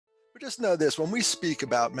But just know this, when we speak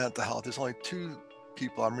about mental health, there's only two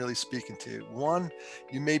people I'm really speaking to. One,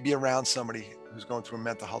 you may be around somebody who's going through a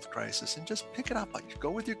mental health crisis, and just pick it up. Like, go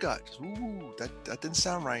with your gut. Just, ooh, that didn't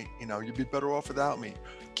sound right. You'd be better off without me.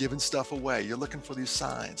 Giving stuff away. You're looking for these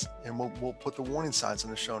signs, and we'll put the warning signs in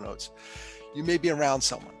the show notes. You may be around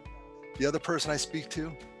someone. The other person I speak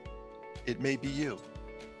to, it may be you.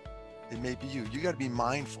 It may be you. You got to be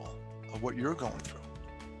mindful of what you're going through.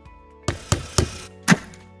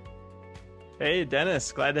 Hey,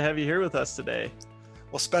 Dennis, glad to have you here with us today.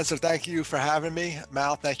 Well, Spencer, thank you for having me.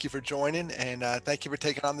 Mal, thank you for joining, and thank you for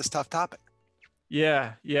taking on this tough topic.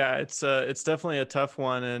 Yeah, it's definitely a tough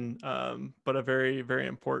one, and but a very, very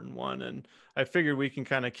important one. And I figured we can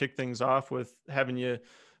kind of kick things off with having you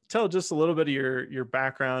tell just a little bit of your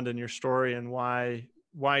background and your story, and why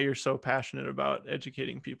you're so passionate about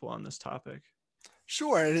educating people on this topic.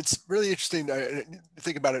 Sure, and it's really interesting to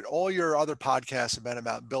think about it. All your other podcasts have been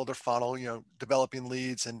about builder funnel, developing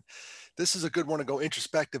leads, and this is a good one to go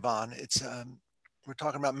introspective on. It's we're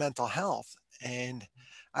talking about mental health, and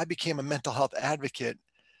I became a mental health advocate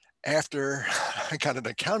after I got an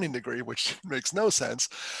accounting degree, which makes no sense.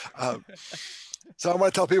 So I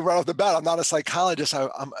want to tell people right off the bat, I'm not a psychologist.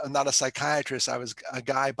 I'm not a psychiatrist. I was a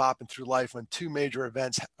guy bopping through life when two major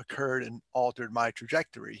events occurred and altered my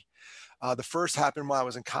trajectory. The first happened while I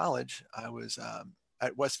was in college. I was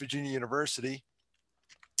at West Virginia University,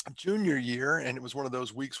 junior year, and it was one of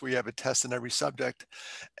those weeks where you have a test in every subject.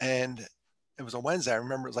 And it was a Wednesday. I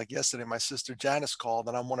remember it was like yesterday. My sister Janice called,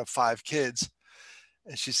 and I'm one of 5 kids.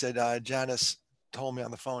 And she said, Janice told me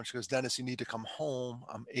on the phone, she goes, Dennis, you need to come home.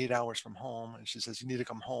 I'm 8 hours from home. And she says, you need to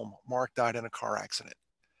come home. Mark died in a car accident.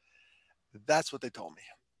 That's what they told me.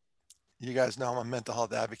 You guys know I'm a mental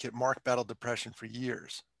health advocate. Mark battled depression for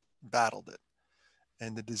years, battled it.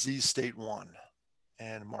 And the disease state won.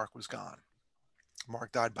 And Mark was gone.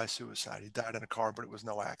 Mark died by suicide. He died in a car, but it was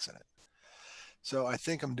no accident. So I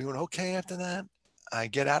think I'm doing okay after that. I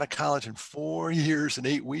get out of college in 4 years and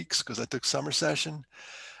 8 weeks because I took summer session.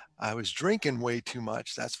 I was drinking way too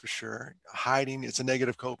much, that's for sure. Hiding, it's a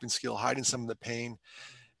negative coping skill, hiding some of the pain.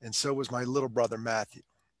 And so was my little brother, Matthew.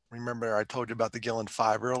 Remember, I told you about the Gillan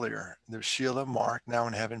 5 earlier. There's Sheila, Mark, now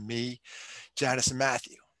in heaven, me, Janice, and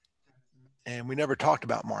Matthew. And we never talked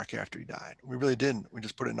about Mark after he died. We really didn't. We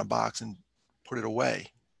just put it in a box and put it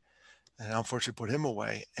away. And unfortunately put him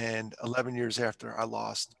away. And 11 years after I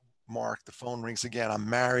lost Mark, the phone rings again. I'm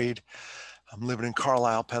married. I'm living in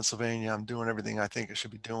Carlisle, Pennsylvania. I'm doing everything I think I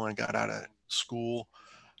should be doing. Got out of school,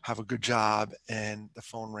 have a good job, and the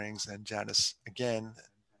phone rings. And Janice, again,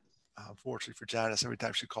 unfortunately for Janice, every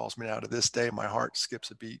time she calls me now to this day, my heart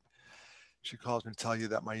skips a beat. She calls me to tell you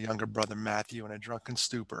that my younger brother, Matthew, in a drunken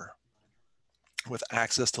stupor with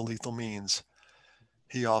access to lethal means,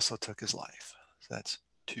 he also took his life. So that's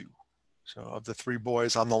 2. So of the 3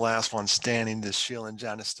 boys, I'm the last one standing. This Sheila and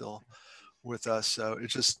Janice still with us. So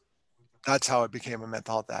it's just, that's how I became a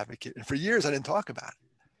mental health advocate. And for years, I didn't talk about it.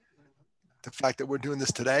 The fact that we're doing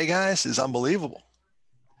this today, guys, is unbelievable.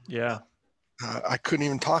 Yeah. I couldn't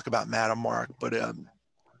even talk about Matt and Mark, but a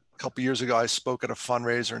couple of years ago, I spoke at a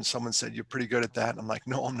fundraiser and someone said, you're pretty good at that. And I'm like,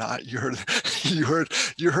 no, I'm not. You heard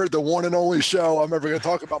the one and only show I'm ever going to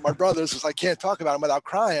talk about my brothers, because I can't talk about them without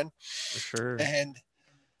crying. For sure. And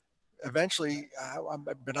eventually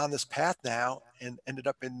I've been on this path now and ended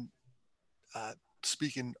up in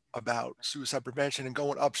speaking about suicide prevention and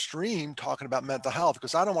going upstream talking about mental health,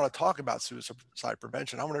 because I don't want to talk about suicide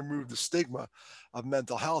prevention. I want to remove the stigma of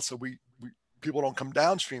mental health so we people don't come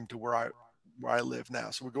downstream to where I live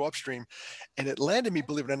now. So we go upstream, and it landed me,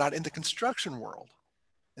 believe it or not, in the construction world,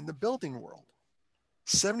 in the building world.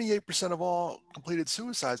 78% of all completed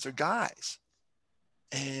suicides are guys.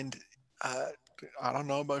 And I don't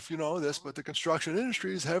know if you know this, but the construction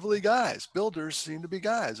industry is heavily guys. Builders seem to be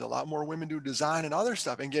guys. A lot more women do design and other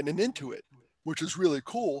stuff and getting into it, which is really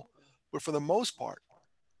cool. But for the most part,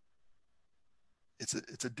 it's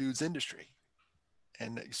a dude's industry.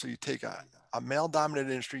 And so you take a male-dominated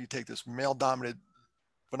industry, you take this male-dominated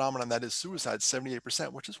phenomenon that is suicide,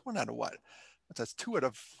 78%, which is 1 out of what? That's 2 out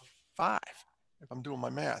of 5, if I'm doing my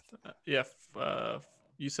math. Yeah.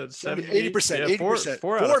 You said 70, 80%, yeah, 80%,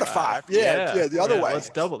 4 4 to 5. Yeah, the other way. Let's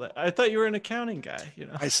double that. I thought you were an accounting guy.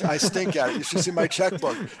 I stink at it. You should see my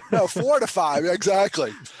checkbook. No, 4 to 5,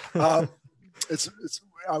 exactly. I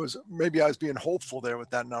was being hopeful there with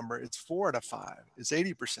that number. It's 4 to 5. It's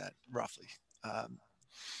 80% roughly.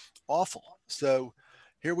 Awful. So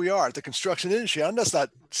here we are at the construction industry. I'm just not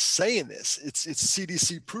saying this. It's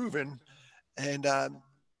CDC proven, and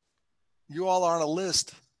you all are on a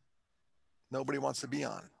list nobody wants to be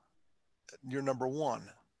on. You're number 1.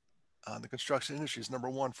 The construction industry is number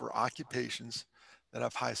one for occupations that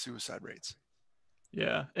have high suicide rates.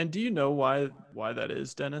 Yeah. And do you know why that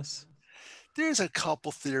is, Dennis? There's a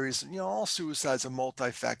couple theories. All suicides are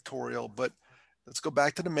multifactorial, but let's go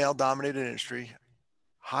back to the male-dominated industry.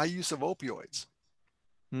 High use of opioids,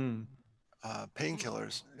 Hmm.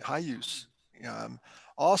 painkillers, high use. Um,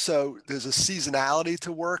 Also, there's a seasonality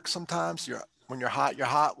to work. Sometimes when you're hot, you're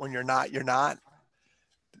hot. When you're not, you're not.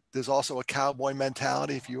 There's also a cowboy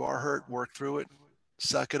mentality. If you are hurt, work through it.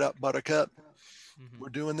 Suck it up, buttercup. Hmm. We're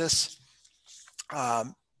doing this.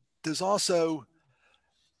 Um, there's also,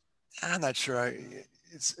 I'm not sure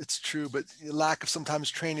it's true, but lack of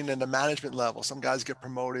sometimes training in the management level. Some guys get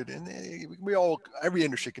promoted, and every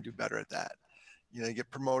industry can do better at that. You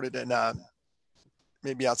get promoted, and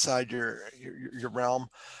maybe outside your realm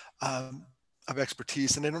of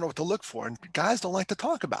expertise, and they don't know what to look for. And guys don't like to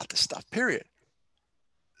talk about this stuff. Period.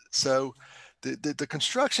 So the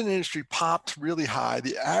construction industry popped really high.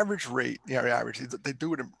 The average rate, average, they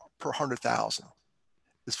do it per 100,000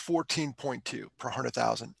 is 14.2 per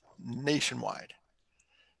 100,000 nationwide.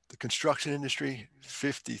 The construction industry,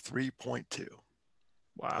 53.2.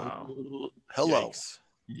 Wow. Oh, hello. Yikes.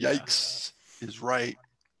 Yeah. Yikes is right.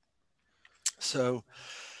 So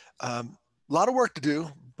a lot of work to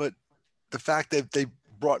do, but the fact that they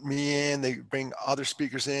brought me in, they bring other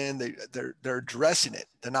speakers in, they're addressing it.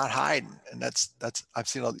 They're not hiding. And that's I've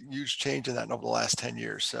seen a huge change in that over the last 10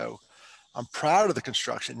 years. So I'm proud of the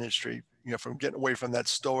construction industry, from getting away from that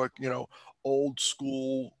stoic, old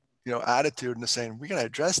school, attitude and saying, we're going to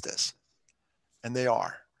address this. And they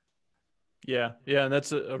are. Yeah, yeah, and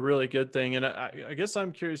that's a really good thing. And I guess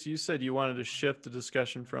I'm curious. You said you wanted to shift the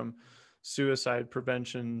discussion from suicide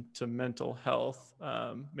prevention to mental health.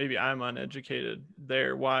 Maybe I'm uneducated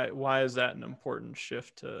there. Why is that an important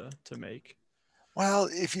shift to make? Well,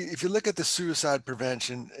 if you look at the suicide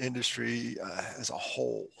prevention industry as a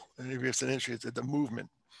whole, and if it's an industry, it's the movement.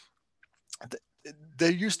 There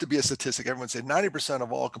used to be a statistic. Everyone said 90%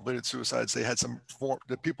 of all completed suicides, they had some form.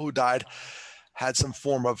 The people who died had some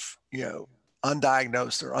form of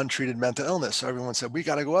undiagnosed or untreated mental illness. So everyone said we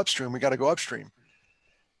got to go upstream. We got to go upstream.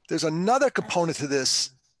 There's another component to this.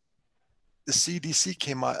 The CDC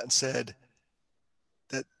came out and said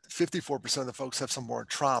that 54% of the folks have some more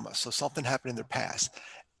trauma. So something happened in their past.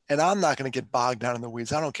 And I'm not going to get bogged down in the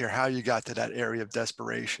weeds. I don't care how you got to that area of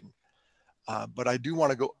desperation. But I do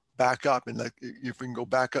want to go back up, and if we can go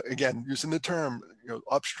back up again, using the term,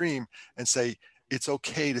 upstream, and say it's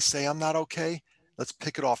okay to say I'm not okay. Let's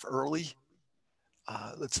pick it off early.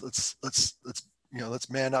 Let's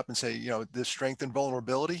man up and say, this strength and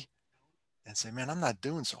vulnerability, and say, man, I'm not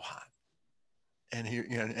doing so hot, and here,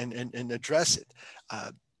 and address it.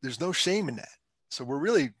 There's no shame in that. So we're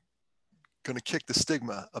really going to kick the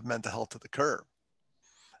stigma of mental health to the curb.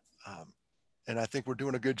 Um, and I think we're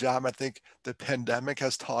doing a good job. I think the pandemic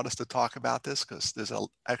has taught us to talk about this because there's an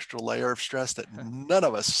extra layer of stress that none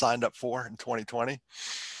of us signed up for in 2020.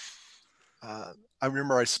 I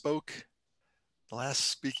remember I spoke, the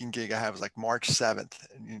last speaking gig I had was like March 7th.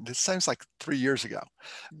 And this seems like 3 years ago.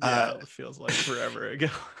 Yeah, it feels like forever ago.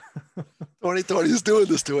 2020 is doing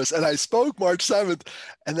this to us. And I spoke March 7th,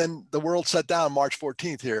 and then the world shut down March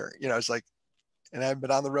 14th here. It's like, and I've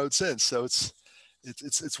been on the road since. So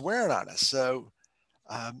it's wearing on us. So,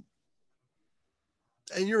 and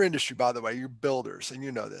your industry, by the way, you're builders, and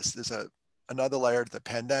this. There's another layer to the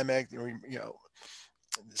pandemic.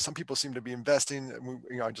 Some people seem to be investing.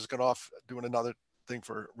 I just got off doing another thing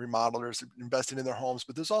for remodelers, investing in their homes,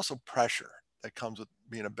 but there's also pressure that comes with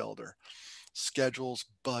being a builder. Schedules,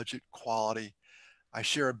 budget, quality. I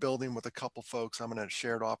share a building with a couple folks. I'm in a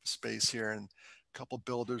shared office space here, and a couple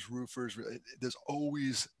builders, roofers. There's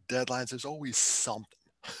always deadlines. There's always something.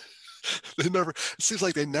 It seems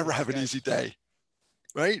like they never have an easy day,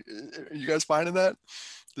 right? Are you guys finding that?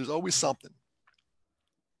 There's always something.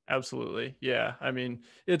 Absolutely. Yeah. I mean,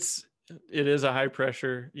 it is a high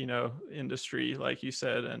pressure, industry, like you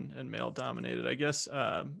said, and male dominated. I guess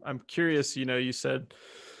I'm curious, you said,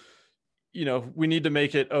 we need to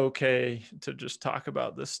make it okay to just talk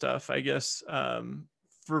about this stuff. I guess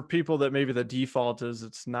for people that maybe the default is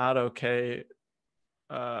it's not okay.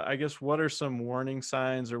 I guess what are some warning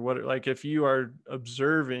signs, or like if you are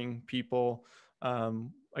observing people,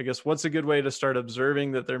 I guess what's a good way to start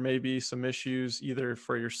observing that there may be some issues either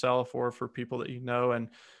for yourself or for people that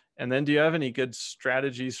and then do you have any good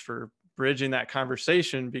strategies for bridging that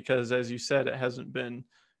conversation? Because as you said, it hasn't been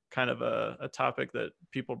kind of a topic that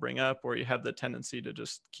people bring up, or you have the tendency to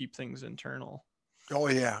just keep things internal. Oh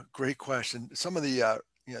yeah, great question. Some of the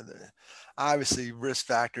obviously risk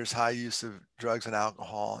factors, high use of drugs and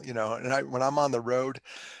alcohol. And when I'm on the road,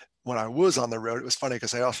 when I was on the road, it was funny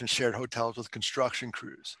because I often shared hotels with construction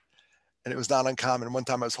crews. And it was not uncommon. One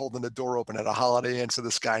time I was holding the door open at a Holiday Inn to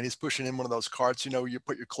this guy, and he's pushing in one of those carts, you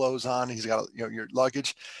put your clothes on, he's got, your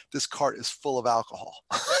luggage. This cart is full of alcohol.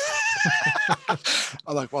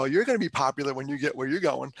 I'm like, well, you're going to be popular when you get where you're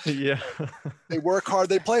going. Yeah. They work hard,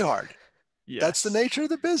 they play hard. That's the Yes. nature of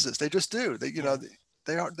the business. They just do.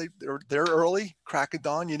 They're early, crack of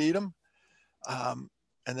dawn. You need them. And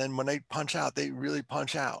then when they punch out, they really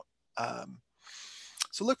punch out.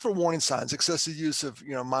 So look for warning signs: excessive use of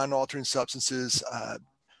mind-altering substances,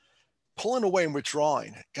 pulling away and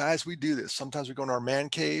withdrawing. Guys, we do this. Sometimes we go in our man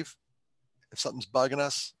cave. If something's bugging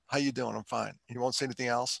us, how you doing? I'm fine. You won't say anything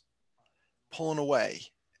else. Pulling away.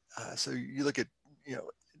 So you look at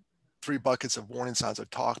 3 buckets of warning signs of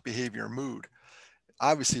talk, behavior, and mood.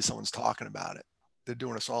 Obviously, someone's talking about it. They're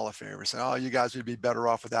doing us all a favor. Say, oh, you guys would be better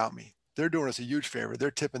off without me. They're doing us a huge favor.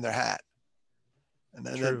 They're tipping their hat. And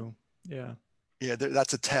then, True. Yeah. Yeah,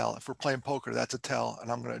 that's a tell. If we're playing poker, that's a tell,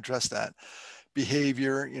 and I'm going to address that.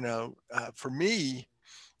 Behavior, for me,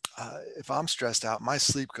 if I'm stressed out, my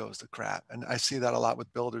sleep goes to crap, and I see that a lot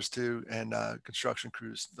with builders too, and construction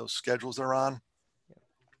crews. Those schedules they're on,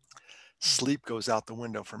 sleep goes out the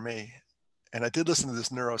window for me. And I did listen to this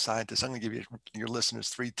neuroscientist. I'm going to give your listeners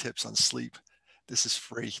 3 tips on sleep. This is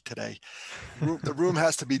free today. The room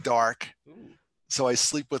has to be dark, so I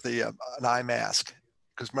sleep with an eye mask.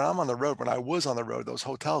 Because when I'm on the road, when I was on the road, those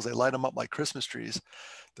hotels, they light them up like Christmas trees.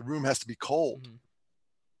 The room has to be cold.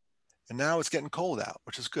 And now it's getting cold out,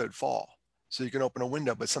 which is good, fall. So you can open a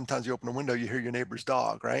window, but sometimes you open a window, you hear your neighbor's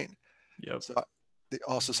dog, right? Yep. So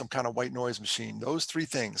also some kind of white noise machine. Those 3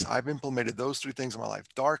 things, I've implemented those 3 things in my life: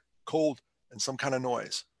 dark, cold, and some kind of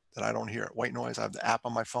noise that I don't hear. White noise, I have the app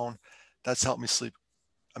on my phone. That's helped me sleep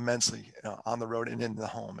immensely on the road and in the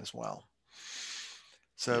home as well.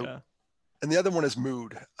 So, yeah. And the other one is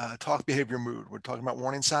mood, talk, behavior, mood. We're talking about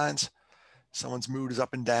warning signs. Someone's mood is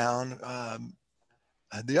up and down.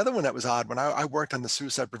 The other one that was odd, when I worked on the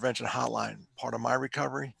suicide prevention hotline, part of my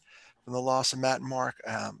recovery from the loss of Matt and Mark,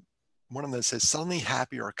 one of them says suddenly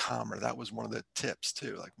happy or calmer. That was one of the tips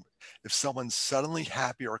too. Like if someone's suddenly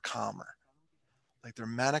happy or calmer, like they're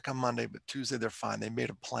manic on Monday, but Tuesday they're fine. They made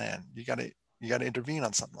a plan. You got to intervene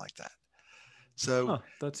on something like that. So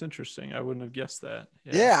that's interesting. I wouldn't have guessed that.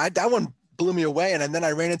 that one blew me away. And then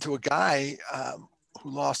I ran into a guy who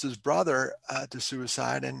lost his brother to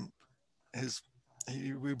suicide, and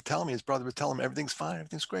he would tell me, his brother would tell him everything's fine,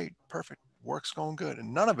 everything's great, perfect, work's going good,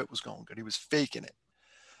 and none of it was going good. He was faking it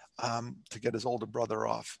to get his older brother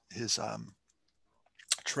off his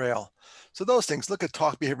trail. So those things, look at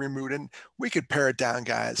talk, behavior, mood, and we could pare it down,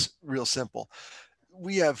 guys, real simple.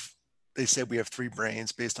 They say we have 3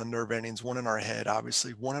 brains based on nerve endings: 1 in our head,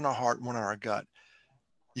 obviously, 1 in our heart, 1 in our gut.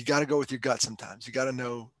 You got to go with your gut sometimes. You got to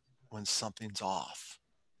know when something's off.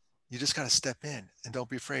 You just got to step in and don't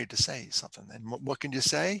be afraid to say something. And what can you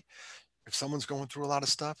say? If someone's going through a lot of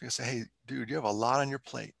stuff, you say, hey, dude, you have a lot on your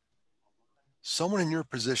plate. Someone in your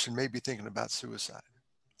position may be thinking about suicide.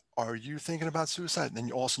 Are you thinking about suicide? And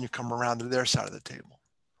then all of a sudden you come around to their side of the table.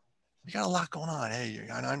 You got a lot going on. Hey,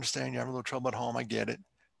 I understand you have a little trouble at home. I get it.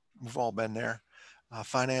 We've all been there.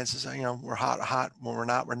 Finances, we're hot. When we're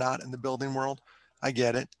not in the building world. I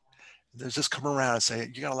get it. There's just come around and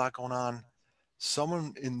say, you got a lot going on.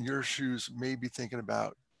 Someone in your shoes may be thinking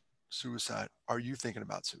about suicide. Are you thinking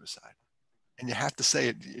about suicide? And you have to say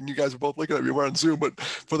it. And you guys are both looking at me. We're on Zoom, but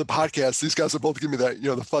for the podcast, these guys are both giving me that,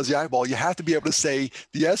 the fuzzy eyeball. You have to be able to say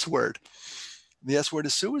the S word. The S word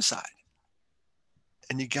is suicide.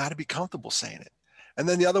 And you got to be comfortable saying it. And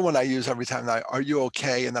then the other one I use every time, are you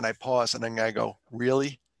okay? And then I pause and then I go,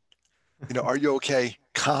 really? Are you okay?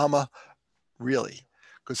 Comma, really?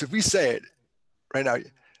 Because if we say it right now,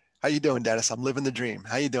 how you doing, Dennis? I'm living the dream.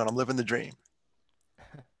 How you doing? I'm living the dream.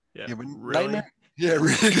 Yeah. You Really? Nightmare? Yeah,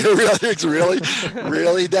 really,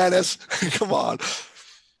 really, Dennis? Come on.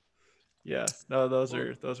 Yeah. No, those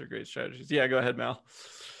are great strategies. Yeah, go ahead, Mal.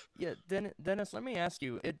 Yeah, Dennis, let me ask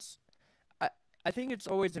you. I I think it's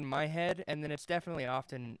always in my head, and then it's definitely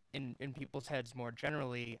often in people's heads more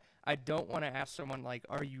generally. I don't want to ask someone like,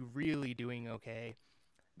 "Are you really doing okay?"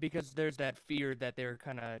 Because there's that fear that they're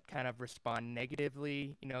kind of respond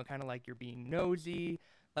negatively, kind of like you're being nosy.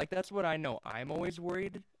 Like that's what I know I'm always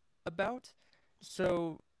worried about.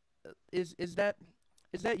 So is that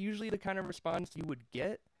usually the kind of response you would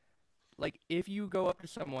get? Like if you go up to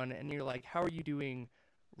someone and you're like, "How are you doing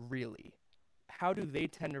really?" How do they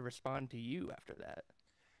tend to respond to you after that?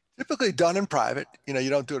 Typically done in private. You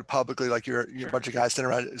don't do it publicly like you're a Sure. bunch of guys sitting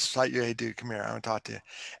around. It's like, hey, dude, come here. I want to talk to you.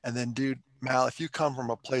 And then, dude, Mal, if you come from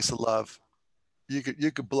a place of love, you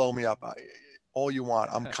could blow me up. all you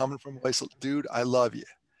want. I'm coming from a place, dude, I love you.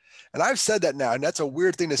 And I've said that now, and that's a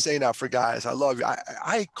weird thing to say now for guys. I love you.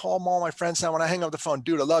 I call all my friends now when I hang up the phone,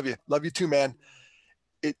 dude, I love you. Love you too, man.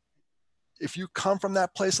 If you come from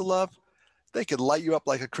that place of love, they could light you up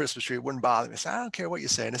like a Christmas tree. It wouldn't bother me. So I don't care what you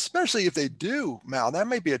say. And especially if they do, Mal, that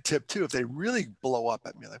might be a tip too. If they really blow up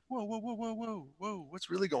at me, like, whoa, whoa, whoa, whoa, whoa, whoa, what's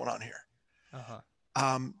really going on here?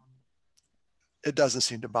 Um, it doesn't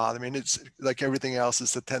seem to bother me. And it's like everything else,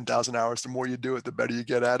 it's the 10,000 hours. The more you do it, the better you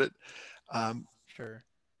get at it. Sure.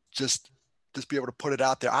 Just be able to put it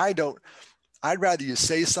out there. I'd rather you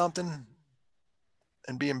say something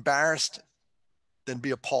and be embarrassed than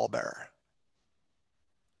be a pallbearer.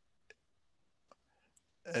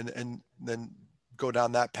 And then go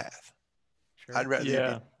down that path. Sure. I'd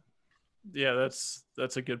rather that's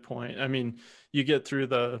a good point. I mean, you get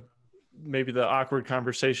through maybe the awkward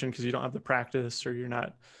conversation because you don't have the practice, or you're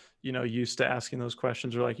not, used to asking those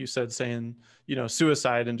questions, or like you said, saying,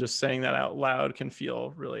 suicide, and just saying that out loud can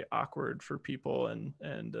feel really awkward for people.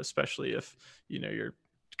 And especially if, you're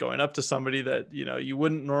going up to somebody that, you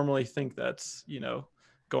wouldn't normally think that's,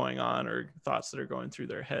 going on, or thoughts that are going through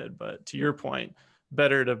their head. But to your point,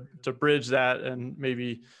 better to bridge that and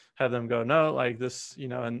maybe have them go, no, like this,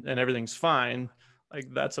 and everything's fine.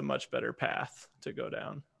 Like that's a much better path to go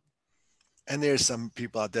down. And there's some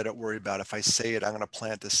people out there that worry about, if I say it, I'm going to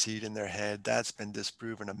plant the seed in their head. That's been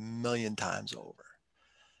disproven a million times over.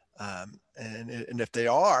 And if they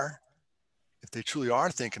truly are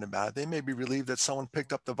thinking about it, they may be relieved that someone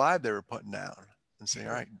picked up the vibe they were putting down and saying,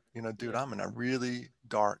 all right, dude, I'm in a really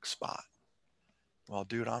dark spot. Well,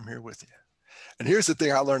 dude, I'm here with you. And here's the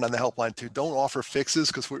thing I learned on the helpline too: don't offer fixes,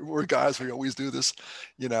 because we're guys. We always do this.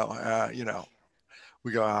 We go,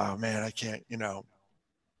 oh man, I can't.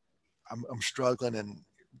 I'm struggling, and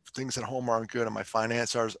things at home aren't good, and my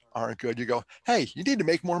finances aren't good. You go, hey, you need to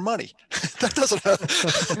make more money. that doesn't.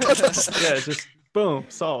 Yeah, just boom,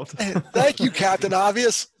 solved. Thank you, Captain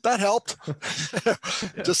Obvious. That helped.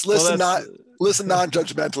 Just listen, listen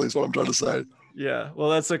non-judgmentally is what I'm trying to say. Yeah, well,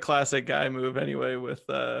 that's a classic guy move anyway, with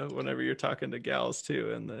whenever you're talking to gals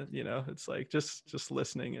too, and it's like just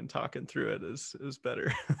listening and talking through it is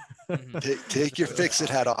better. Take your fix-it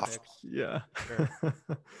hat off. Yeah. Sure.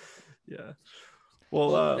 Yeah.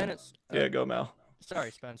 Well, Dennis, go Mal.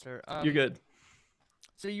 Sorry, Spencer. You're good.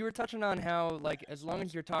 So you were touching on how, like, as long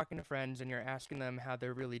as you're talking to friends and you're asking them how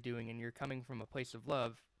they're really doing, and you're coming from a place of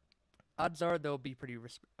love, odds are they'll be pretty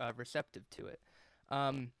receptive to it.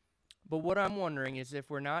 But what I'm wondering is, if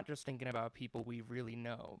we're not just thinking about people we really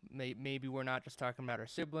know, maybe we're not just talking about our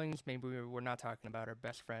siblings, maybe we're not talking about our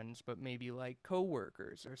best friends, but maybe like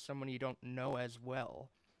coworkers or someone you don't know as well,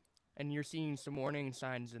 and you're seeing some warning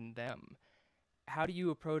signs in them. How do you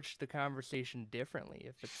approach the conversation differently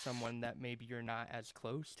if it's someone that maybe you're not as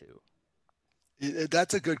close to?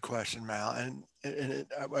 That's a good question, Mal. And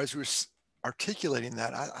as we were articulating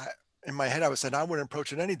that, I in my head I was saying I wouldn't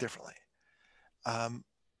approach it any differently.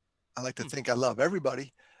 I like to think I love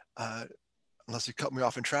everybody, unless you cut me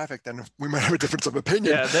off in traffic, then we might have a difference of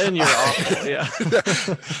opinion. Yeah, then you're awful. Yeah.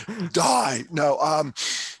 Die. No.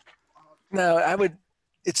 No, I would.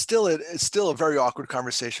 It's still a very awkward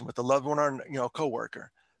conversation with a loved one or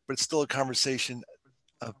coworker, but it's still a conversation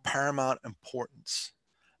of paramount importance.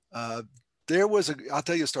 I'll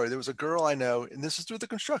tell you a story. There was a girl I know, and this is through the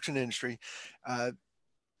construction industry,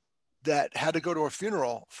 that had to go to a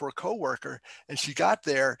funeral for a coworker, and she got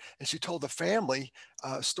there and she told the family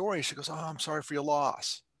a story. She goes, "Oh, I'm sorry for your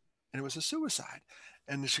loss," and it was a suicide.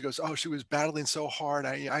 And she goes, "Oh, she was battling so hard.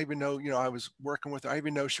 I even know, I was working with her. I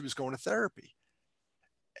even know she was going to therapy."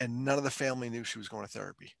 And none of the family knew she was going to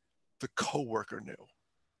therapy. The coworker knew.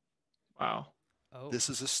 Wow. Oh. This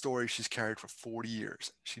is a story she's carried for 40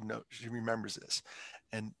 years. She remembers this.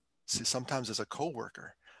 And see, sometimes as a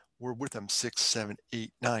coworker, we're with them 6, 7,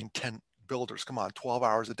 8, 9, 10 builders. Come on, 12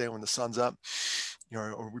 hours a day when the sun's up.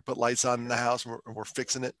 Or we put lights on in the house and we're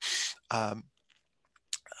fixing it.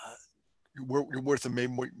 You're worth them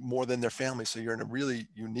maybe more than their family. So you're in a really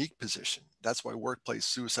unique position. That's why workplace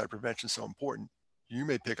suicide prevention is so important. You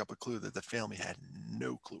may pick up a clue that the family had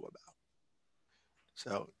no clue about.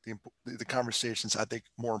 So the conversations, I think,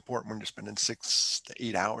 more important when you're spending 6 to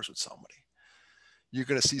 8 hours with somebody. You're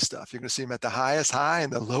going to see stuff. You're going to see them at the highest high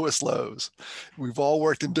and the lowest lows. We've all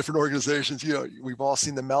worked in different organizations. We've all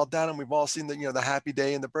seen the meltdown, and we've all seen the happy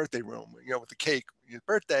day in the birthday room. With the cake,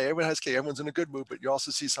 birthday, everyone has cake. Everyone's in a good mood, but you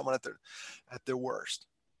also see someone at their worst.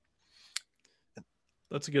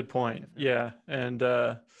 That's a good point. Yeah, and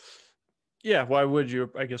why would you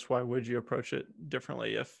approach it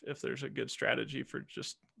differently if there's a good strategy for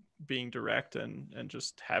just being direct and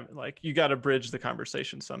just have, like, you got to bridge the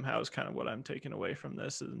conversation somehow is kind of what I'm taking away from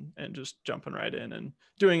this, and just jumping right in and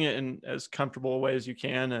doing it in as comfortable a way as you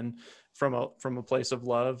can, and from a place of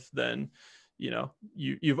love. Then,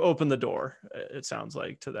 you've opened the door, it sounds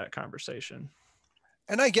like, to that conversation.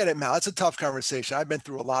 And I get it, Mal. It's a tough conversation. I've been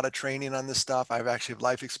through a lot of training on this stuff. I've actually have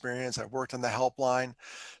life experience. I've worked on the helpline.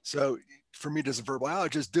 So for me, just a verbal, oh,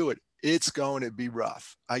 just do it. It's going to be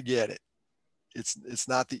rough. I get it. It's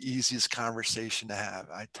not the easiest conversation to have.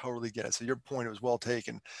 I totally get it. So your point was well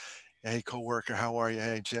taken. Hey, coworker, how are you?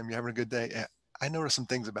 Hey, Jim, you having a good day? Yeah, I noticed some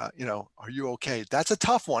things about, are you okay? That's a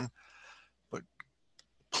tough one, but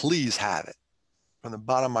please have it from the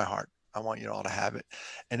bottom of my heart. I want you all to have it.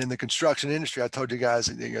 And in the construction industry, I told you guys,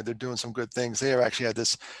 they're doing some good things. They have actually had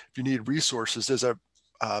this, if you need resources, there's a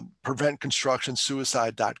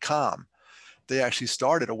preventconstructionsuicide.com. They actually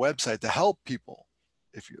started a website to help people.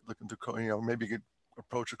 If you're looking to, maybe you could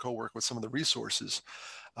approach a coworker with some of the resources.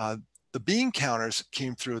 The bean counters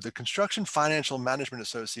came through the Construction Financial Management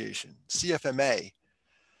Association, CFMA,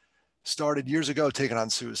 started years ago taking on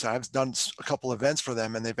suicide. I've done a couple events for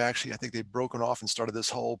them, and they've actually, I think they've broken off and started this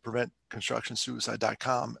whole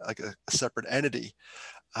preventconstructionsuicide.com, like a separate entity.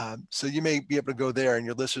 So you may be able to go there, and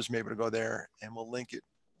your listeners may be able to go there, and we'll link it,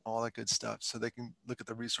 all that good stuff, so they can look at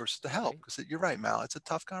the resources to help. Because you're right, Mal, it's a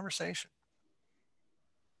tough conversation.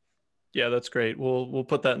 Yeah, that's great. We'll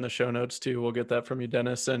put that in the show notes too. We'll get that from you,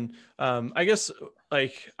 Dennis. And I guess,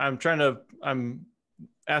 like, I'm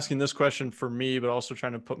asking this question for me, but also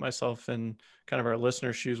trying to put myself in kind of our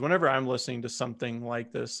listener shoes. Whenever I'm listening to something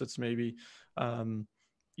like this, it's maybe, a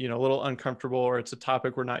little uncomfortable, or it's a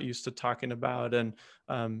topic we're not used to talking about. And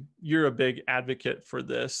you're a big advocate for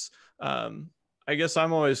this. I guess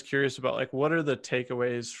I'm always curious about, like, what are the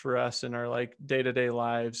takeaways for us in our, like, day-to-day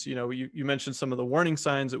lives? You mentioned some of the warning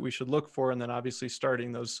signs that we should look for, and then obviously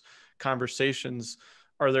starting those conversations.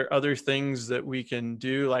 Are there other things that we can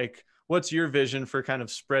do? Like, what's your vision for kind of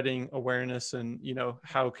spreading awareness, and,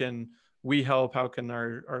 how can we help? How can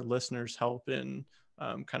our listeners help in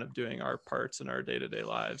kind of doing our parts in our day-to-day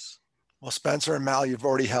lives? Well, Spencer and Mal, you've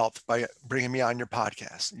already helped by bringing me on your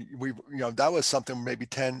podcast. That was something maybe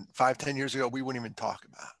 10 years ago, we wouldn't even talk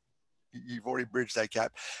about. You've already bridged that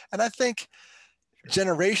gap. And I think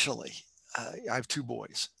generationally, I have two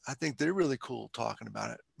boys. I think they're really cool talking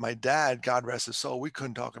about it. My dad, God rest his soul, we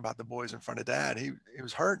couldn't talk about the boys in front of Dad. He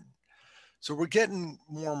was hurting. So we're getting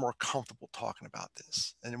more and more comfortable talking about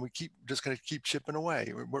this. And we just going to keep chipping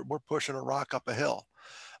away. We're pushing a rock up a hill.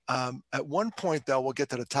 At one point, though, we'll get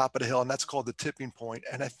to the top of the hill, and that's called the tipping point.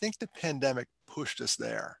 And I think the pandemic pushed us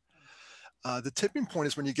there. The tipping point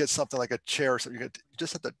is when you get something like a chair, so you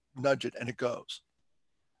just have to nudge it and it goes.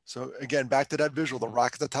 So again, back to that visual, the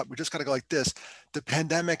rock at the top, we just got to go like this. The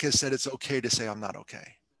pandemic has said it's okay to say I'm not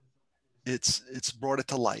okay. It's brought it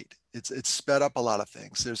to light. It's sped up a lot of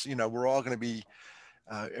things. There's, we're all going to be,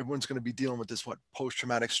 everyone's going to be dealing with this,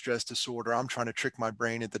 post-traumatic stress disorder. I'm trying to trick my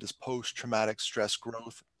brain into this post-traumatic stress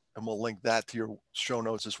growth, and we'll link that to your show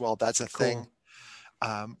notes as well. That's a thing.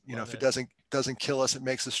 If it doesn't kill us, it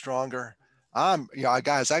makes us stronger.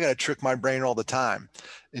 Guys, I got to trick my brain all the time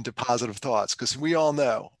into positive thoughts, because we all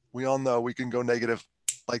know we can go negative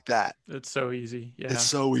like that. It's so easy. Yeah. It's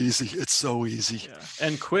so easy. Yeah.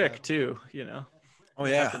 And quick too, Oh,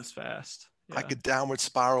 it yeah. happens fast. Yeah. I could downward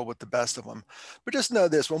spiral with the best of them. But just know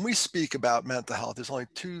this, when we speak about mental health, there's only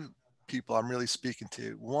two people I'm really speaking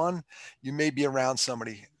to. One, you may be around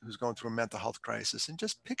somebody who's going through a mental health crisis, and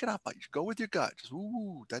just pick it up. Go with your gut. Just,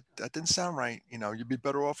 ooh, that didn't sound right. You'd be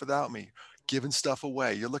better off without me. Giving stuff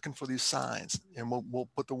away. You're looking for these signs, and we'll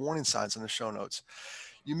put the warning signs in the show notes.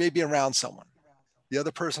 You may be around someone. The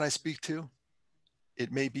other person I speak to,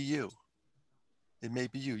 it may be you. It may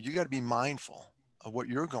be you. You got to be mindful of what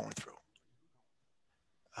you're going through.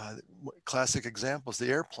 Classic examples, the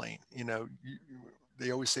airplane.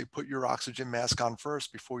 They always say, put your oxygen mask on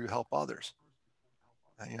first before you help others.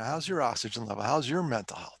 How's your oxygen level? How's your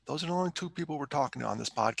mental health? Those are the only two people we're talking to on this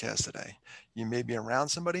podcast today. You may be around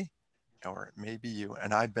somebody, or it may be you,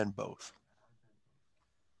 and I've been both.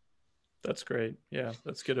 That's great. Yeah,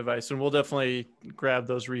 that's good advice. And we'll definitely grab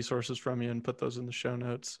those resources from you and put those in the show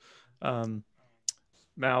notes.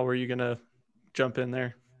 Mal, were you going to jump in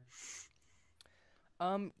there?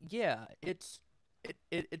 Yeah, it's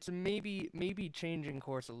a maybe changing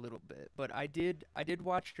course a little bit, but I did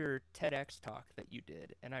watch your TEDx talk that you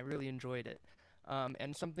did, and I really enjoyed it.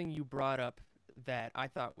 And something you brought up that I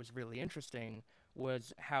thought was really interesting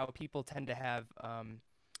was how people tend to have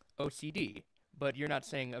OCD, but you're not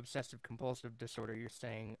saying obsessive compulsive disorder, you're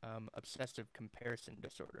saying obsessive comparison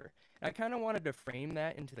disorder. And I kind of wanted to frame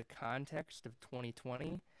that into the context of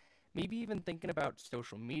 2020, maybe even thinking about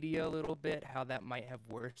social media a little bit, how that might have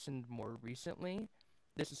worsened more recently.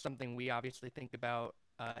 This is something we obviously think about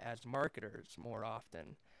as marketers more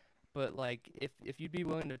often. But like, if you'd be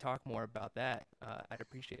willing to talk more about that, I'd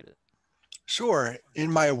appreciate it. Sure.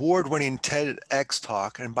 In my award-winning TEDx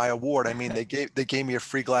talk, and by award I mean they gave me a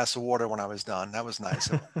free glass of water when I was done. That was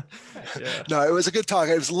nice. Nice. Yeah. No, it was a good talk.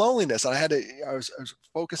 It was loneliness, and I was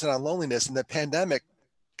focusing on loneliness, and the pandemic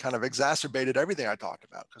kind of exacerbated everything I talked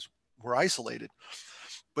about because we're isolated.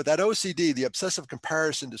 But that OCD, the obsessive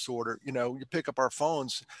comparison disorder, you pick up our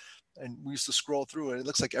phones and we used to scroll through it. It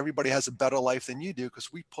looks like everybody has a better life than you do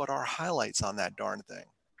because we put our highlights on that darn thing.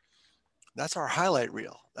 That's our highlight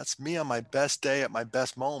reel. That's me on my best day at my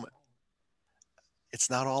best moment. It's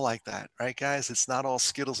not all like that, right, guys? It's not all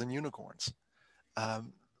Skittles and unicorns.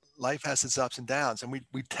 Um, Life has its ups and downs, and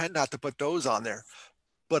we tend not to put those on there.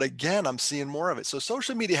 But again, I'm seeing more of it. So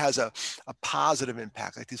social media has a positive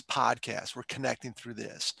impact, like these podcasts. We're connecting through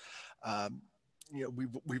this. Um,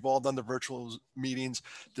 we've all done the virtual meetings.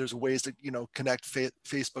 There's ways to connect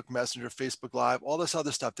Facebook Messenger, Facebook Live, all this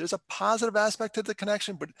other stuff. There's a positive aspect to the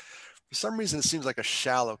connection, but for some reason it seems like a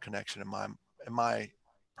shallow connection in my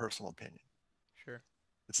personal opinion. Sure.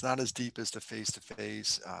 It's not as deep as the face to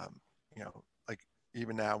face. Like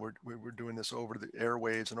even now we're doing this over the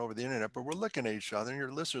airwaves and over the internet, but we're looking at each other, and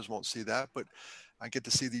your listeners won't see that, but I get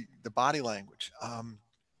to see the body language.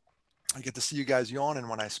 I get to see you guys yawning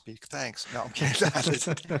when I speak. Thanks. No, I'm kidding.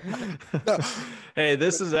 No, Hey,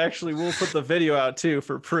 this is actually, we'll put the video out too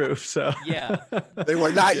for proof. So Yeah. they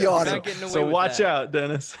were not Yeah. You're yawning. not getting away So with watch that. out,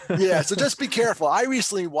 Dennis. Yeah, so just be careful. I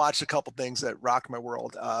recently watched a couple things that rocked my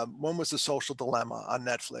world. One was The Social Dilemma on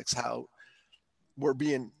Netflix, how we're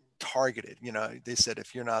being targeted. They said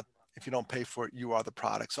if you don't pay for it, you are the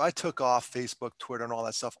product. So I took off Facebook, Twitter, and all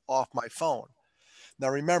that stuff off my phone. Now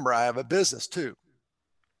remember, I have a business too.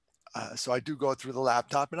 So I do go through the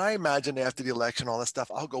laptop, and I imagine after the election, all that stuff,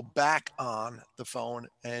 I'll go back on the phone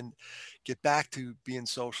and get back to being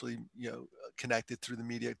socially, connected through the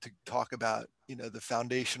media to talk about, the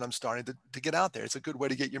foundation I'm starting to get out there. It's a good way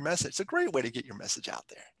to get your message. It's a great way to get your message out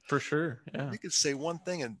there. For sure. Yeah. You can say one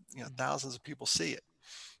thing and, thousands of people see it.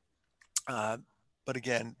 But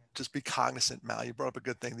again, just be cognizant, Mal. You brought up a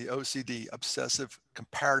good thing. The OCD, obsessive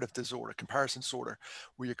comparative disorder, comparison disorder,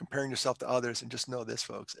 where you're comparing yourself to others. And just know this,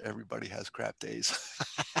 folks, everybody has crap days.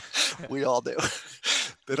 We all do.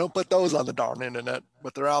 They don't put those on the darn internet,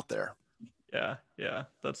 but they're out there. Yeah. Yeah.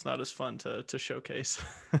 That's not as fun to showcase.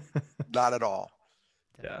 Not at all.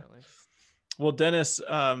 Definitely. Well, Dennis,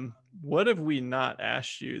 what have we not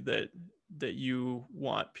asked you that you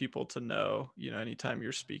want people to know, anytime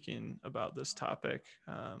you're speaking about this topic?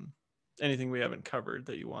 Anything we haven't covered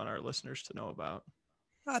that you want our listeners to know about?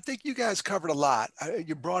 I think you guys covered a lot.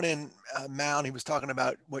 You brought in Mal. He was talking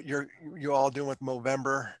about what you're all doing with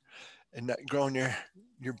Movember and growing your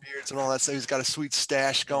beards and all that stuff. He's got a sweet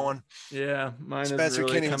stash going. Yeah, mine Spencer is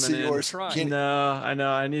really can't even coming see in. yours. No, I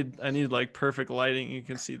know. I need like perfect lighting. You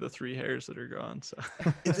can see the 3 hairs that are gone. So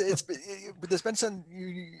But there's been some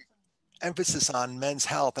emphasis on men's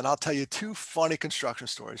health, and I'll tell you 2 funny construction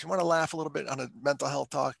stories. You want to laugh a little bit on a mental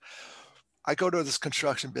health talk? I go to this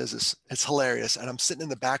construction business. It's hilarious, and I'm sitting in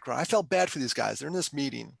the back row. I felt bad for these guys. They're in this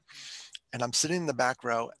meeting, and I'm sitting in the back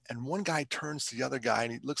row, and one guy turns to the other guy,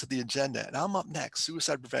 and he looks at the agenda, and I'm up next,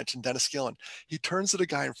 suicide prevention, Dennis Gillan. He turns to the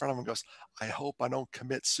guy in front of him and goes, "I hope I don't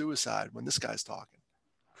commit suicide," when this guy's talking.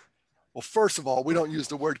 Well, first of all, we don't use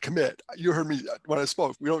the word commit. You heard me when I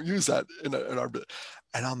spoke. We don't use that in our bit.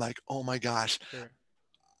 And I'm like, oh my gosh. Sure.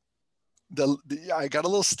 I got a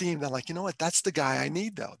little steamed. I'm like, you know what? That's the guy I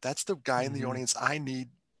need, though. That's the guy in the audience I need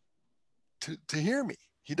to hear me.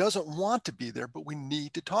 He doesn't want to be there, but we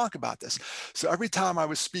need to talk about this. So every time I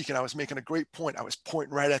was speaking, I was making a great point. I was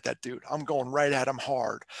pointing right at that dude. I'm going right at him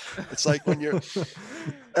hard. It's like when you're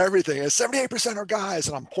everything is 78% are guys,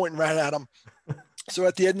 and I'm pointing right at him. So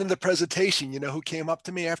at the end of the presentation, you know who came up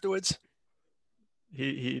to me afterwards?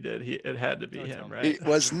 He did. It had to be him, right? It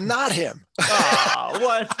was not him. Oh,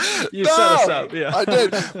 what? You No, set us up. Yeah, I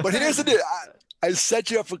did. But here's the deal. I set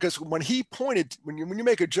you up because when he pointed, when you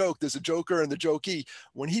make a joke, there's a joker and the jokey.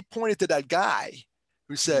 When he pointed to that guy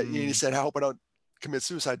who said, he said, "I hope I don't commit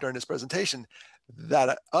suicide during this presentation,"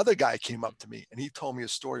 that other guy came up to me and he told me a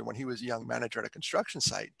story when he was a young manager at a construction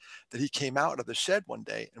site, that he came out of the shed one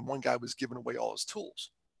day and one guy was giving away all his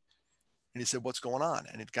tools. And he said, "What's going on?"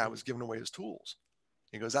 And the guy was giving away his tools.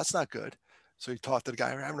 He goes, "That's not good." So he talked to the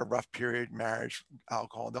guy, we're having a rough period, marriage,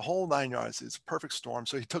 alcohol, the whole 9 yards. It's a perfect storm.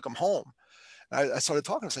 So he took him home. I started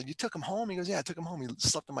talking. I said, "You took him home?" He goes, "Yeah, I took him home. He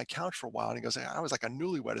slept on my couch for a while." And he goes, "I was like a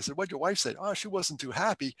newlywed." I said, "What'd your wife say?" "Oh, she wasn't too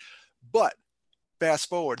happy, but fast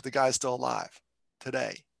forward, the guy's still alive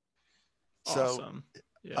today. So Awesome.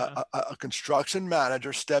 Yeah. a construction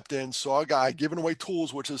manager stepped in, saw a guy giving away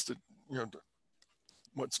tools, which is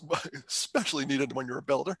what's especially needed when you're a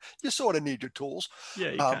builder. You sort of need your tools.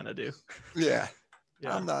 Yeah, you kind of do. Yeah.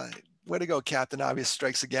 Yeah. I'm not, way to go, Captain Obvious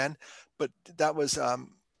strikes again. But that was a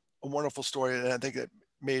wonderful story. And I think it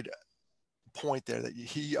made a point there that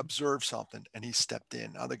he observed something and he stepped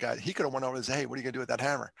in. Other guy, he could have went over and said, hey, what are you gonna do with that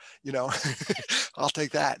hammer? I'll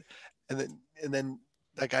take that. And then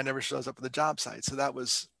that guy never shows up at the job site. So that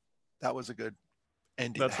was a good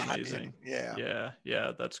ending. That's amazing. Yeah.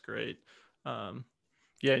 Yeah. That's great.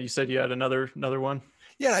 Yeah. You said you had another one.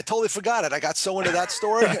 Yeah, and I totally forgot it. I got so into that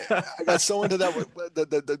story. I got so into that,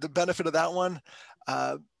 the benefit of that one,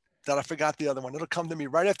 that I forgot the other one. It'll come to me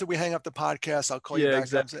right after we hang up the podcast. I'll call you back.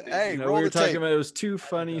 Exactly. And say, hey, roll we were the talking tape. about, it was two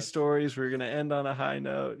funny stories. We are going to end on a high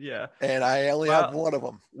note. Yeah. And I only have one of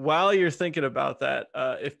them. While you're thinking about that,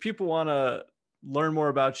 if people want to learn more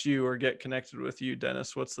about you or get connected with you,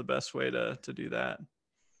 Dennis, what's the best way to do that?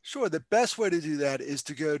 Sure. The best way to do that is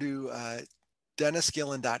to go to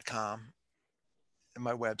DennisGillan.com.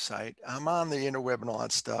 My website. I'm on the interweb and all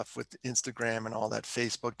that stuff with Instagram and all that,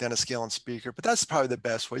 Facebook, Dennis Gillan Speaker, but that's probably the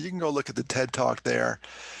best way. You can go look at the TED Talk there.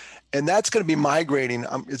 And that's going to be migrating.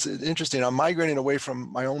 It's interesting. I'm migrating away from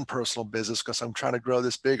my own personal business because I'm trying to grow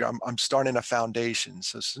this bigger. I'm starting a foundation.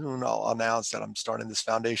 So soon I'll announce that I'm starting this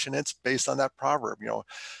foundation. It's based on that proverb,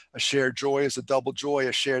 a shared joy is a double joy.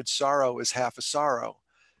 A shared sorrow is half a sorrow.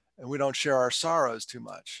 And we don't share our sorrows too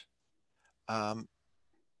much.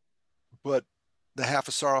 But the Half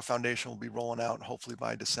a Sorrow Foundation will be rolling out hopefully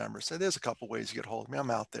by December. So there's a couple ways you get a hold of me.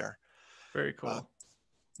 I'm out there. Very cool.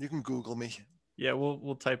 You can Google me. Yeah,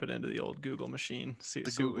 we'll type it into the old Google machine, see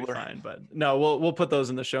what we Googler. find. But no, we'll put those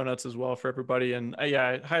in the show notes as well for everybody. And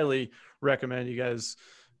I highly recommend you guys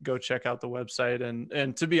go check out the website.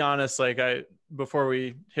 And to be honest, before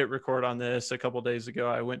we hit record on this a couple of days ago,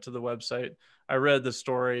 I went to the website, I read the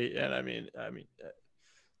story, and I mean,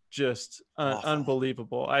 just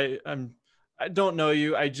unbelievable. I don't know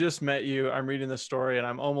you. I just met you. I'm reading the story and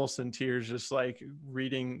I'm almost in tears, just like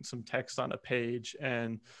reading some text on a page.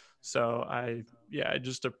 And so I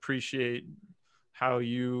just appreciate how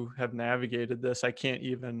you have navigated this. I can't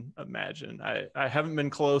even imagine. I haven't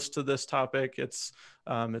been close to this topic. It's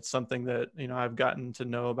something that, I've gotten to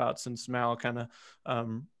know about since Mal kind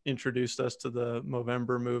of introduced us to the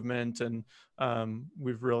Movember movement. And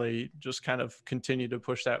we've really just kind of continued to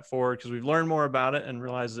push that forward because we've learned more about it and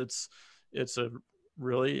realized it's a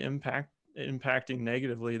really impacting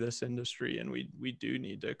negatively this industry. And we do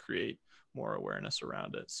need to create more awareness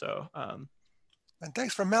around it. So, and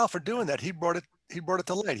thanks for Mal for doing that. He brought it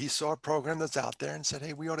to light. He saw a program that's out there and said,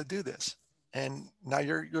 hey, we ought to do this. And now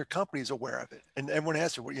your company's aware of it. And everyone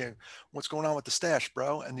asks you, what's going on with the stash,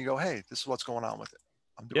 bro? And you go, hey, this is what's going on with it.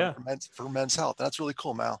 I'm doing it for men's health. That's really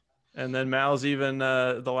cool, Mal. And then Mal's even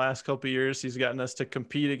the last couple of years, he's gotten us to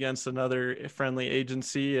compete against another friendly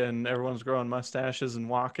agency, and everyone's growing mustaches and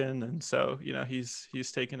walking. And so,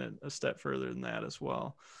 he's taken it a step further than that as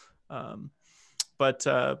well.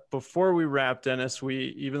 But before we wrap, Dennis,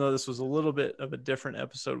 even though this was a little bit of a different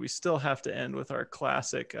episode, we still have to end with our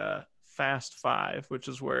classic Fast Five, which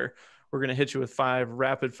is where we're going to hit you with 5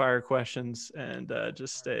 rapid fire questions and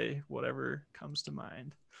just say whatever comes to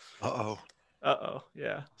mind.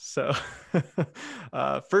 Yeah. So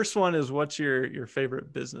first one is, what's your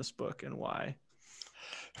favorite business book and why?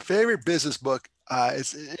 Favorite business book.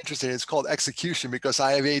 It's interesting. It's called Execution because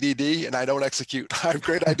I have ADD and I don't execute. I have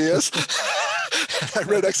great ideas. I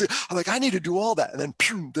read Execution. I'm like, I need to do all that. And then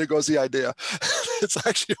pew, there goes the idea. It's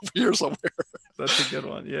actually over here somewhere. That's a good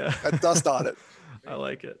one. Yeah. Got dust on it. I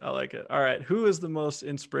like it. All right. Who is the most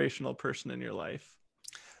inspirational person in your life?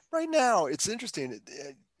 Right now, it's interesting.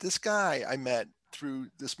 This guy I met through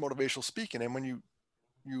this motivational speaking. And when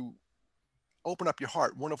you open up your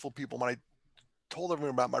heart, wonderful people. When I told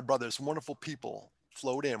everyone about my brothers, wonderful people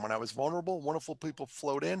flowed in. When I was vulnerable, wonderful people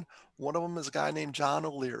flowed in. One of them is a guy named John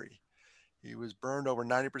O'Leary. He was burned over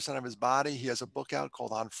 90% of his body. He has a book out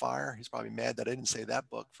called On Fire. He's probably mad that I didn't say that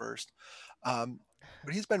book first.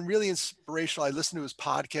 But he's been really inspirational. I listen to his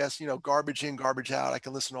podcast, garbage in, garbage out. I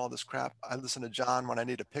can listen to all this crap. I listen to John when I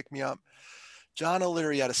need to pick me up. John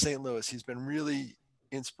O'Leary out of St. Louis. He's been really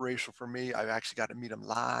inspirational for me. I've actually got to meet him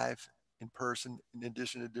live in person, in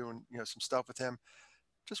addition to doing, some stuff with him.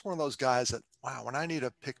 Just one of those guys that, wow, when I need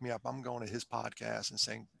to pick me up, I'm going to his podcast and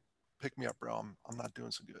saying, pick me up, bro. I'm not doing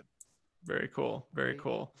so good. Very cool. Very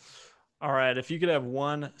cool. All right. If you could have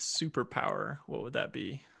one superpower, what would that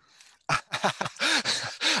be?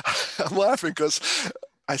 I'm laughing because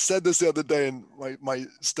I said this the other day, and my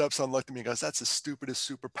stepson looked at me and goes, "That's the stupidest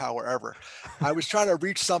superpower ever." I was trying to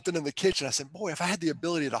reach something in the kitchen. I said, "Boy, if I had the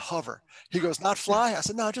ability to hover." He goes, "Not fly?" I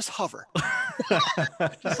said, "No, just hover.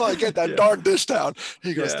 Just so I get that Yeah. darn dish down."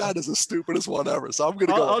 He goes, Yeah. "That is the stupidest one ever." So I'm going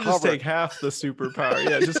to go I'll with just hover. take half the superpower.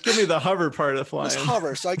 Yeah, just give me the hover part of flying. Just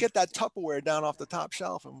hover. So I get that Tupperware down off the top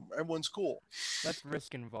shelf and everyone's cool. Less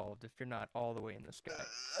risk involved if you're not all the way in the sky.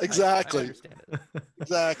 I Exactly. understand it.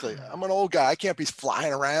 Exactly. I'm an old guy. I can't be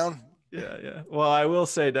flying around. Yeah. Well, I will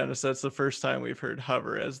say, Dennis, that's the first time we've heard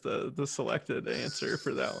hover as the selected answer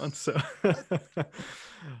for that one. So,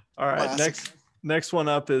 all right, Classic. next one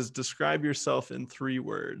up is describe yourself in 3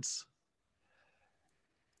 words.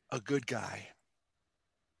 A good guy.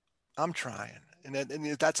 I'm trying. And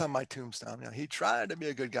that's on my tombstone. You know, he tried to be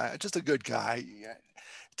a good guy. Just a good guy. Yeah.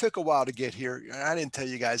 It took a while to get here. I didn't tell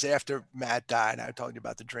you guys after Matt died. I told you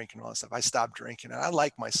about the drinking and all that stuff. I stopped drinking, and I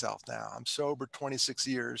like myself now. I'm sober 26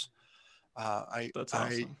 years. That's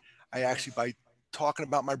awesome. I actually, by talking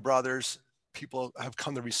about my brothers, people have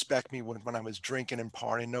come to respect me when I was drinking and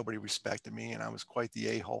partying. Nobody respected me, and I was quite the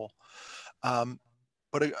a-hole.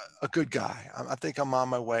 But a good guy. I think I'm on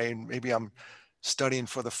my way, and maybe I'm studying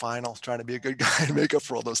for the finals, trying to be a good guy and make up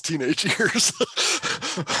for all those teenage years.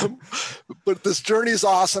 But this journey is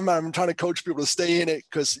awesome. I'm trying to coach people to stay in it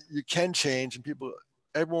because you can change, and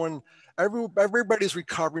everybody's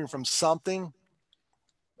recovering from something,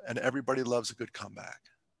 and everybody loves a good comeback.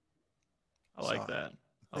 I like that.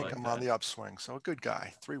 I think I'm on the upswing. So a good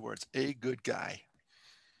guy. 3 words. A good guy.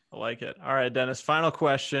 I like it. All right, Dennis, final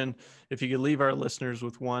question. If you could leave our listeners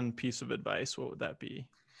with one piece of advice, what would that be?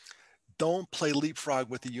 Don't play leapfrog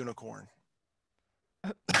with the unicorn.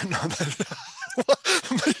 No,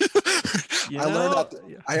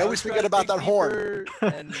 I always forget about that horn.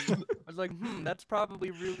 And I was like, that's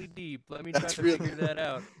probably really deep. Let me try to figure that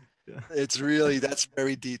out. That's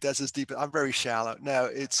very deep. That's as deep. I'm very shallow. No,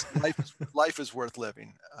 it's life is worth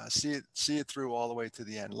living. See it through all the way to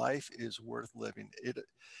the end. Life is worth living.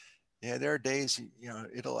 There are days,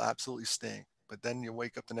 it'll absolutely stink, but then you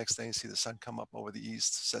wake up the next day and see the sun come up over the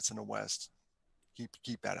east, sets in the west.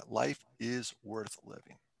 Keep at it. Life is worth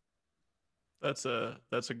living. That's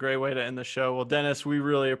a great way to end the show. Well, Dennis, we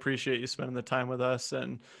really appreciate you spending the time with us,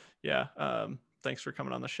 and thanks for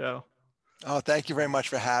coming on the show. Oh, thank you very much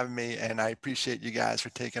for having me, and I appreciate you guys for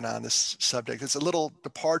taking on this subject. It's a little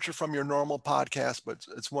departure from your normal podcast, but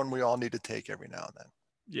it's one we all need to take every now and then.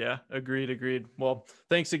 Yeah, agreed. Well,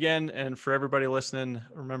 thanks again. And for everybody listening,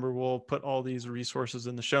 remember, we'll put all these resources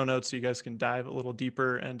in the show notes so you guys can dive a little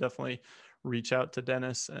deeper and definitely reach out to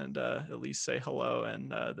Dennis and at least say hello and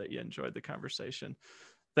that you enjoyed the conversation.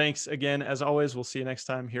 Thanks again. As always, we'll see you next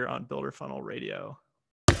time here on Builder Funnel Radio.